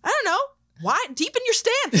 I don't know. Why? Deepen your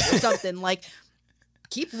stance or something. Like,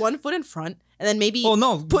 keep one foot in front and then maybe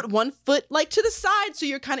put one foot like to the side so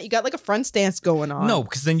you got like a front stance going on. No,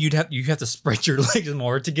 because then you have to spread your legs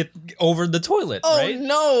more to get over the toilet, right?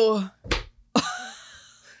 No.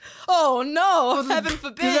 Oh no, heaven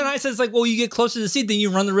forbid. Because then I said, it's like, well, you get closer to the seat, then you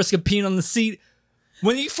run the risk of peeing on the seat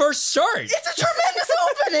when you first start. It's a tremendous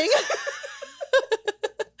opening.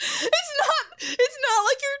 It's not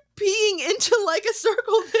like you're peeing into like a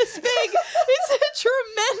circle this big. It's a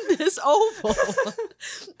tremendous oval.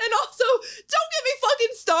 And also, don't get me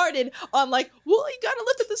fucking started on like, well, you gotta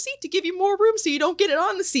lift up the seat to give you more room so you don't get it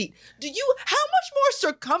on the seat. How much more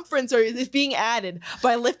circumference is being added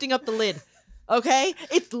by lifting up the lid? Okay?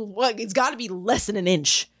 It's gotta be less than an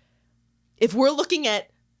inch. If we're looking at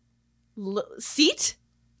seat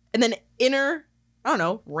and then inner, I don't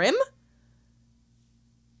know, rim?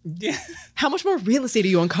 Yeah. How much more real estate are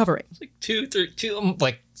you uncovering? Like two,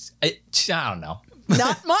 like, I don't know.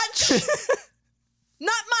 Not much.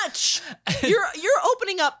 Not much. You're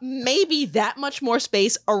opening up maybe that much more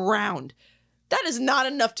space around. That is not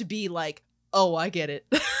enough to be like, oh, I get it.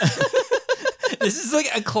 This is like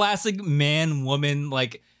a classic man-woman,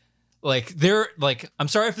 like they're like, I'm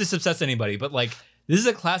sorry if this upsets anybody, but like, this is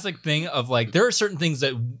a classic thing of like, there are certain things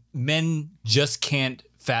that men just can't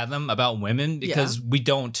fathom about women because we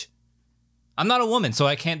don't. I'm not a woman, so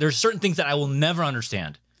I can't. There's certain things that I will never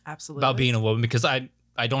understand. Absolutely. About being a woman because I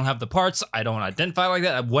don't have the parts. I don't identify like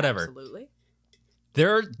that. Whatever. Absolutely.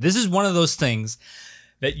 This is one of those things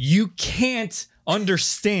that you can't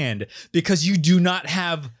understand because you do not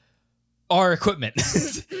have our equipment.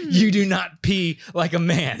 You do not pee like a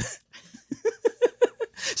man.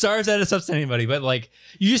 Sorry if that upsets anybody, but like,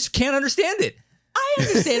 you just can't understand it. I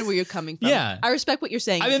understand where you're coming from. Yeah. I respect what you're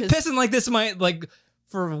saying. I've been pissing like this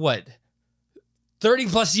for what? 30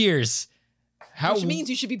 plus years. Which means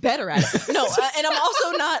you should be better at it. No, and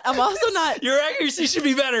I'm also not. Your accuracy should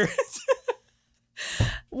be better.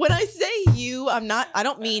 When I say you, I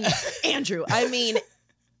don't mean Andrew. I mean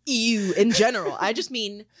you in general. I just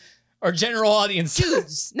mean our general audience.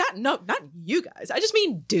 Dudes. Not you guys. I just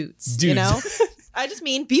mean dudes. You know? I just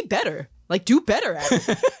mean be better. Like do better at it.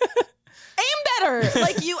 Aim better.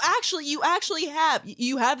 Like you actually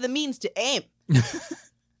have the means to aim.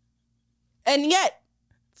 And yet,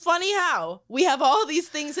 funny how we have all these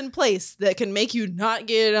things in place that can make you not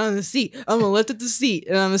get it on the seat. I'm gonna lift up the seat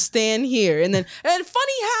and I'm gonna stand here. And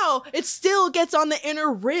funny how it still gets on the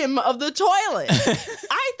inner rim of the toilet.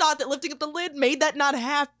 I thought that lifting up the lid made that not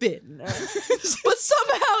happen. But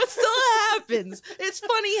somehow it still happens. It's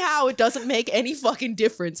funny how it doesn't make any fucking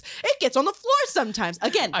difference. It gets on the floor sometimes.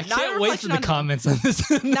 Again, I can't wait for the comments on this.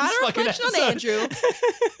 Not a reflection on Andrew.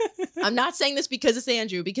 I'm not saying this because it's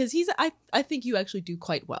Andrew, because I think you actually do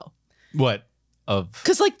quite well. What?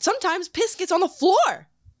 Because like sometimes piss gets on the floor.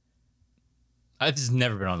 I've just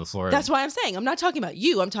never been on the floor. That's why I'm saying I'm not talking about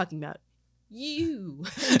you. I'm talking about you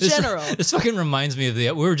in general. This fucking reminds me of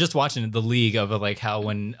we were just watching the League of like how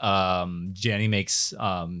when Jenny makes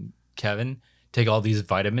Kevin take all these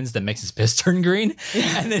vitamins that makes his piss turn green,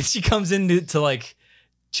 and then she comes in to like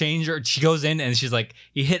change her. She goes in and she's like,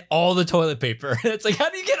 "He hit all the toilet paper." It's like, how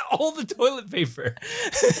do you get all the toilet paper?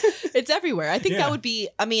 It's everywhere. I think that would be.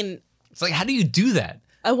 I mean, it's like, how do you do that?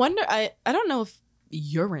 I wonder. I don't know if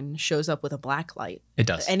urine shows up with a black light. It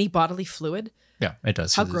does. Any bodily fluid. Yeah, it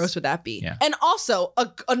does. How gross would that be? Yeah. And also,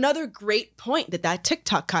 another great point that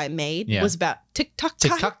TikTok guy made was about TikTok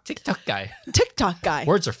guy.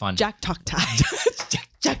 Words are fun. Jack Talk Tie.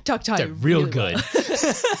 Jack Talk Tie. They're real good.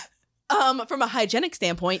 From a hygienic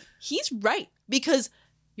standpoint, he's right, because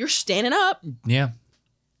you're standing up. Yeah.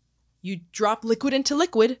 You drop liquid into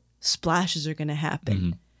liquid, splashes are going to happen.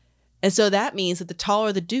 Mm-hmm. And so that means that the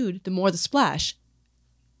taller the dude, the more the splash.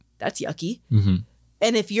 That's yucky. Mm-hmm.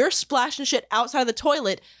 And if you're splashing shit outside of the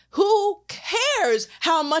toilet, who cares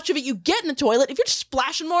how much of it you get in the toilet if you're just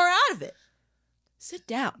splashing more out of it? Sit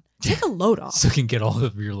down. Take a load off. So you can get all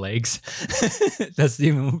of your legs. That's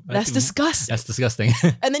disgusting. That's disgusting.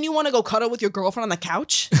 And then you want to go cuddle with your girlfriend on the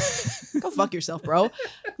couch? Go fuck yourself, bro.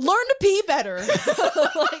 Learn to pee better.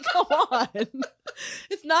 Like, come on.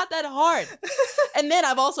 It's not that hard. And then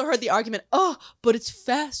I've also heard the argument, but it's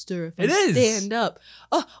faster if I stand up.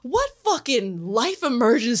 What fucking life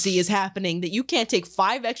emergency is happening that you can't take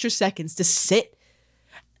 5 extra seconds to sit?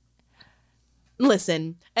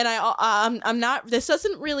 Listen, and I'm not. This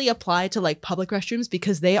doesn't really apply to like public restrooms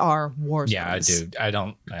because they are war zones. Yeah, I do. I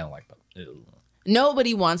don't like them. Ew.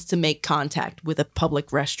 Nobody wants to make contact with a public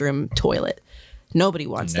restroom toilet. Nobody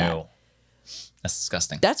wants that. That's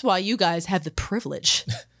disgusting. That's why you guys have the privilege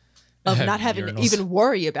of not having to even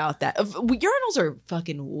worry about that. Urinals are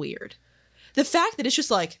fucking weird. The fact that it's just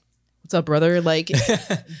like, what's up, brother? Like,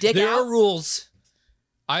 dick there out. are rules.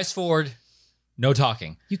 Eyes forward. No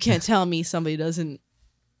talking. You can't tell me somebody doesn't,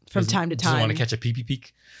 from time to time. Doesn't want to catch a pee-pee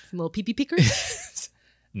peek? Some little pee-pee peekers?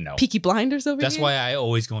 No. Peaky Blinders over That's here? why I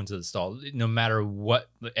always go into the stall. No matter what,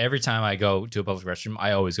 every time I go to a public restroom,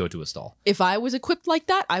 I always go to a stall. If I was equipped like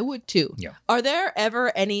that, I would too. Yeah. Are there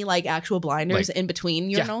ever any like actual blinders in between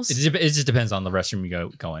urinals? Yeah, it just depends on the restroom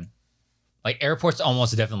you go in. Like airports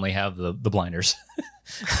almost definitely have the blinders.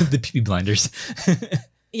 The pee-pee blinders.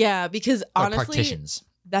 Yeah, because honestly, partitions.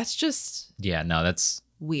 That's just that's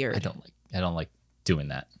weird. I don't like doing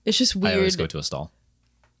that. It's just weird. I always go to a stall.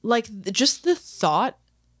 Like just the thought.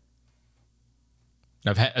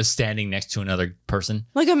 Of standing next to another person.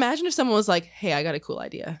 Like imagine if someone was like, "Hey, I got a cool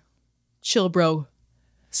idea. Chill, bro.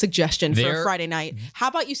 Suggestion for a Friday night. How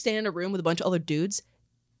about you stand in a room with a bunch of other dudes,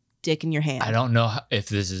 dick in your hand?" I don't know if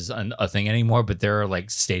this is a thing anymore, but there are like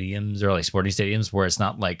stadiums or like sporting stadiums where it's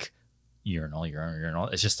not like urinal.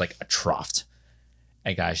 It's just like a trough.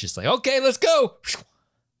 A guy's just like, "Okay, let's go." It's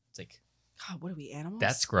like, God, what are we, animals?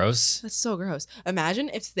 That's gross. That's so gross. Imagine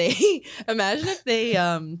if they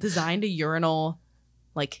designed a urinal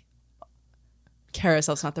like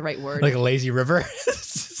carousel's not the right word. Like a lazy river.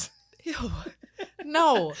 Ew.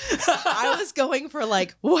 No. I was going for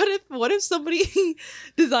like, what if somebody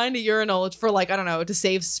designed a urinal for like, I don't know, to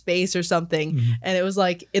save space or something, and it was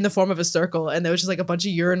like in the form of a circle, and there was just like a bunch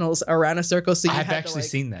of urinals around a circle. So I've actually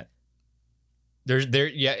seen that.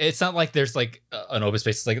 It's not like there's like an open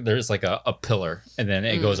space. It's like there's like a pillar, and then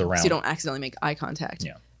it goes around. So you don't accidentally make eye contact.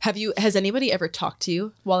 Yeah. Has anybody ever talked to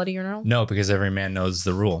you while at a urinal? No, because every man knows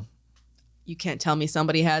the rule. You can't tell me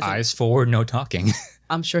somebody hasn't. Eyes forward, no talking.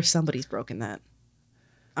 I'm sure somebody's broken that.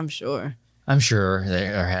 I'm sure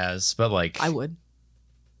there has, but like I would.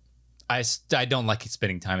 I don't like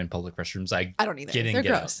spending time in public restrooms. I don't either. They're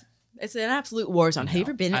gross. Out. It's an absolute war zone. No, have you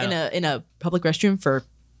ever been in a public restroom for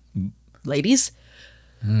ladies?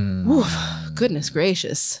 Goodness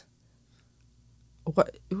gracious.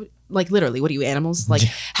 What, like literally, what are you, animals? Like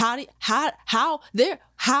how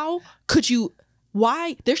could you,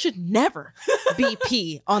 why there should never be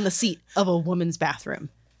pee on the seat of a woman's bathroom.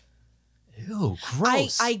 Ew,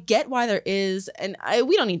 gross. I get why there is, and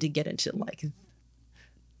we don't need to get into like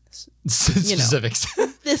specifics.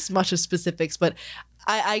 This much of specifics, but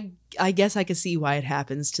I guess I could see why it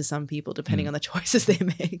happens to some people depending on the choices they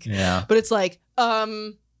make. Yeah. But it's like,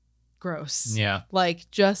 gross. Yeah. Like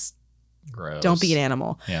just gross. Don't be an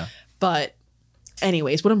animal. Yeah. But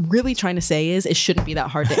anyways, what I'm really trying to say is it shouldn't be that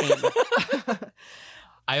hard to aim.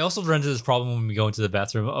 I also run into this problem when we go into the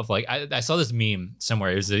bathroom of like, I saw this meme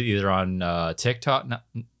somewhere. It was either on TikTok.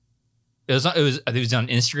 It was on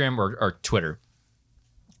Instagram or Twitter.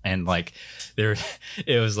 And like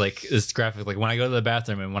it was like this graphic, like when I go to the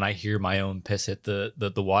bathroom and when I hear my own piss hit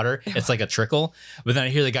the water, it's like a trickle. But then I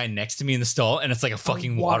hear the guy next to me in the stall and it's like a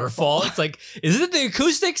fucking waterfall. It's like, is it the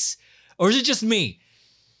acoustics or is it just me?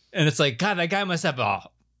 And it's like, God, that guy must have a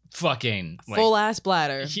fucking like, full ass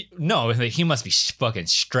bladder. He must be fucking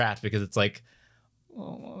strapped because it's like a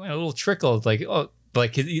little trickle. It's like, oh,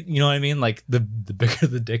 like, you know what I mean? Like the bigger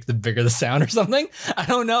the dick, the bigger the sound or something. I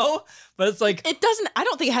don't know, but it's like it doesn't. I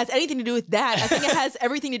don't think it has anything to do with that. I think it has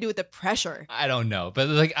everything to do with the pressure. I don't know, but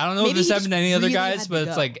like I don't know if this happened to any other guys, but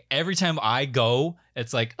it's like every time I go,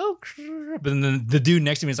 it's like oh, but then the dude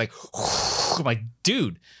next to me is like, I'm like,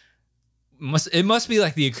 dude, it must be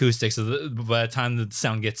like the acoustics. So by the time the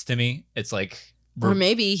sound gets to me, it's like, or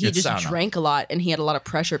maybe he just drank a lot and he had a lot of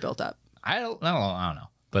pressure built up. I don't know.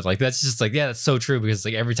 But like that's just like, yeah, that's so true because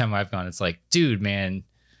like every time I've gone, it's like, dude, man,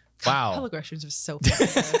 wow. Public restrooms are so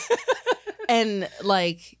fun. And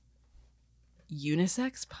like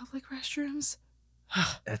unisex public restrooms.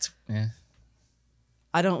 That's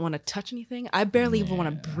I don't want to touch anything. I barely even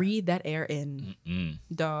want to breathe that air in.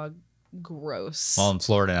 Dog, gross. Well, in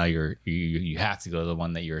Florida now, you have to go to the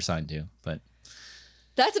one that you're assigned to, but.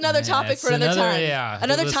 That's another topic for another time. Yeah.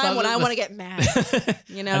 Another time when I want to get mad.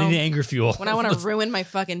 You know? I need anger fuel. When I want to ruin my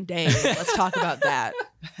fucking day. Let's talk about that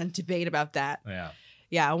and debate about that. Yeah.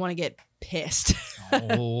 Yeah, I want to get pissed.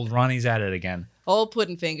 Old Ronnie's at it again. Old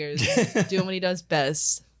pudding fingers. Doing what he does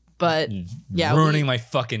best. But yeah. Ruining my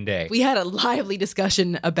fucking day. We had a lively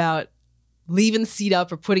discussion about leaving the seat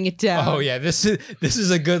up or putting it down. Oh yeah, this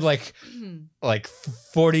is a good like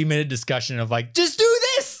 40-minute discussion of like, just do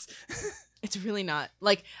this. It's really not.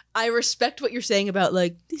 Like, I respect what you're saying about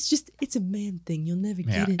like, it's a man thing. You'll never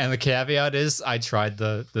get it. And the caveat is I tried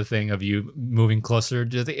the thing of you moving closer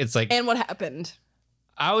to it's like, and what happened?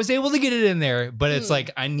 I was able to get it in there, but it's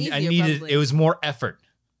like I needed probably. It was more effort.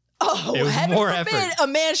 Oh, it was heaven more forbid effort. a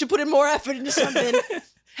man should put in more effort into something.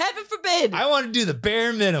 Heaven forbid. I want to do the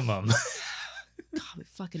bare minimum. God, we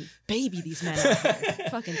fucking baby these men out here.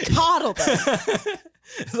 Fucking coddle them.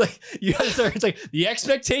 It's like you have to start. It's like the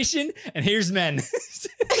expectation, and here's men.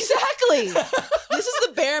 Exactly. This is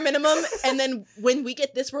the bare minimum, and then when we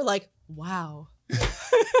get this, we're like, wow,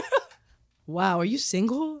 wow, are you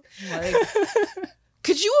single? Like,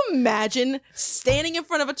 could you imagine standing in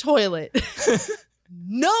front of a toilet,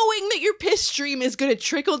 knowing that your piss stream is going to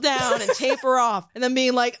trickle down and taper off, and then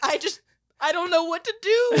being like, I don't know what to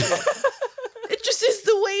do. It just is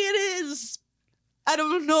the way it is. I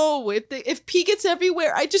don't know if pee gets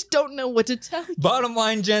everywhere. I just don't know what to tell you. Bottom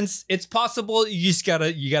line, gents, it's possible. You just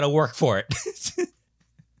gotta work for it.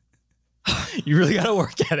 You really gotta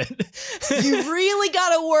work at it. You really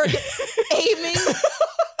gotta work aiming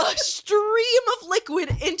a stream of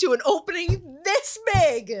liquid into an opening this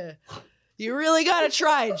big. You really gotta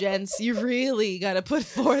try, gents. You really gotta put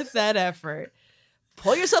forth that effort.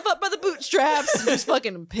 Pull yourself up by the bootstraps and just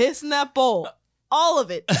fucking piss in that bowl. All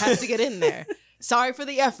of it has to get in there. Sorry for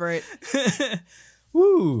the effort.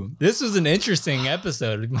 Woo. This was an interesting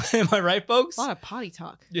episode. Am I right, folks? A lot of potty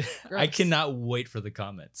talk. I cannot wait for the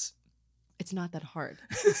comments. It's not that hard.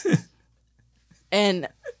 And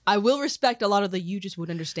I will respect a lot of the you just would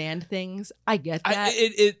understand things. I get that.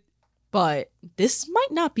 But this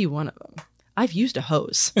might not be one of them. I've used a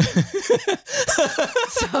hose. So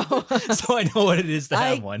I know what it is to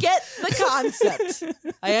have one. I get the concept.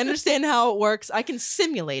 I understand how it works. I can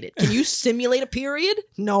simulate it. Can you simulate a period?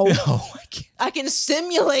 No. No, I can't. I can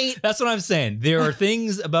simulate. That's what I'm saying. There are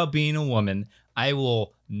things about being a woman I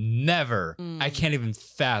will never, I can't even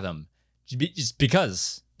fathom. Just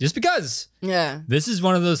because. Yeah. This is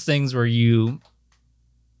one of those things where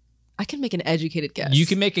I can make an educated guess. You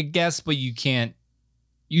can make a guess, but you can't.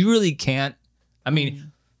 You really can't. I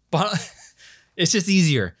mean, it's just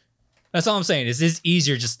easier. That's all I'm saying. It's just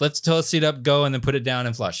easier. Just lift the toilet seat up, go, and then put it down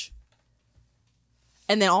and flush.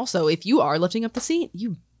 And then also, if you are lifting up the seat,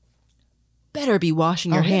 you better be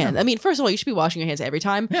washing your hands. I mean, first of all, you should be washing your hands every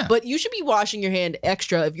time. Yeah. But you should be washing your hand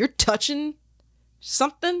extra if you're touching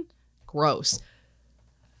something gross.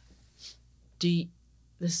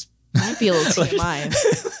 This might be a little TMI.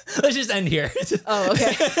 Let's just end here. Oh,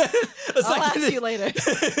 okay. I'll ask you later.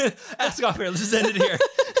 Ask off here. Let's just end it here.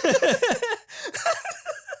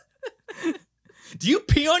 Do you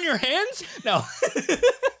pee on your hands? No.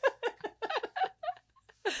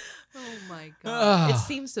 Oh my God. It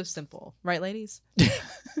seems so simple. Right, ladies?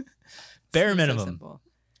 Bare minimum. So simple.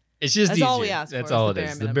 It's just That's easier. all we ask for. That's all it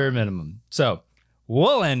is. The bare minimum. So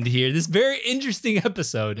we'll end here. This very interesting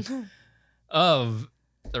episode of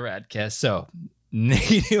the RAD Cast. So,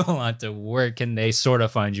 Nicki Violanta, where can they sort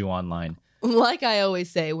of find you online? Like I always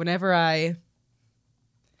say, whenever I'm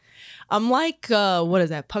like, what is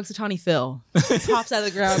that? Punxsutawney Phil. Pops out of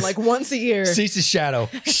the ground like once a year. Sees his shadow.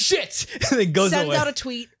 Shit! And then goes away. Sends out a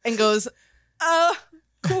tweet and goes,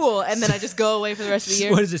 cool. And then I just go away for the rest of the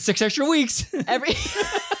year. What is it? 6 extra weeks?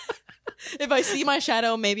 If I see my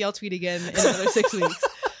shadow, maybe I'll tweet again in another 6 weeks.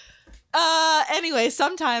 Anyway,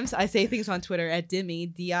 sometimes I say things on Twitter at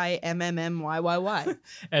Dimmy, DIMMMYYY.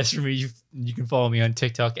 As for me, you can follow me on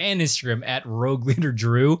TikTok and Instagram at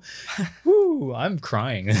Rogueleaderdrew. Woo, I'm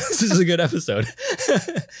crying. This is a good episode.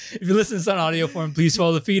 If you listen to this on audio form, please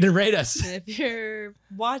follow the feed and rate us. And if you're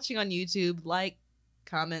watching on YouTube, like,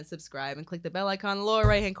 comment, subscribe, and click the bell icon in the lower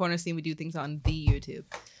right-hand corner so we do things on the YouTube.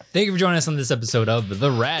 Thank you for joining us on this episode of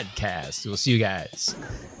the RAD Cast. We'll see you guys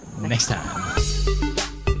next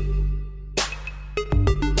time.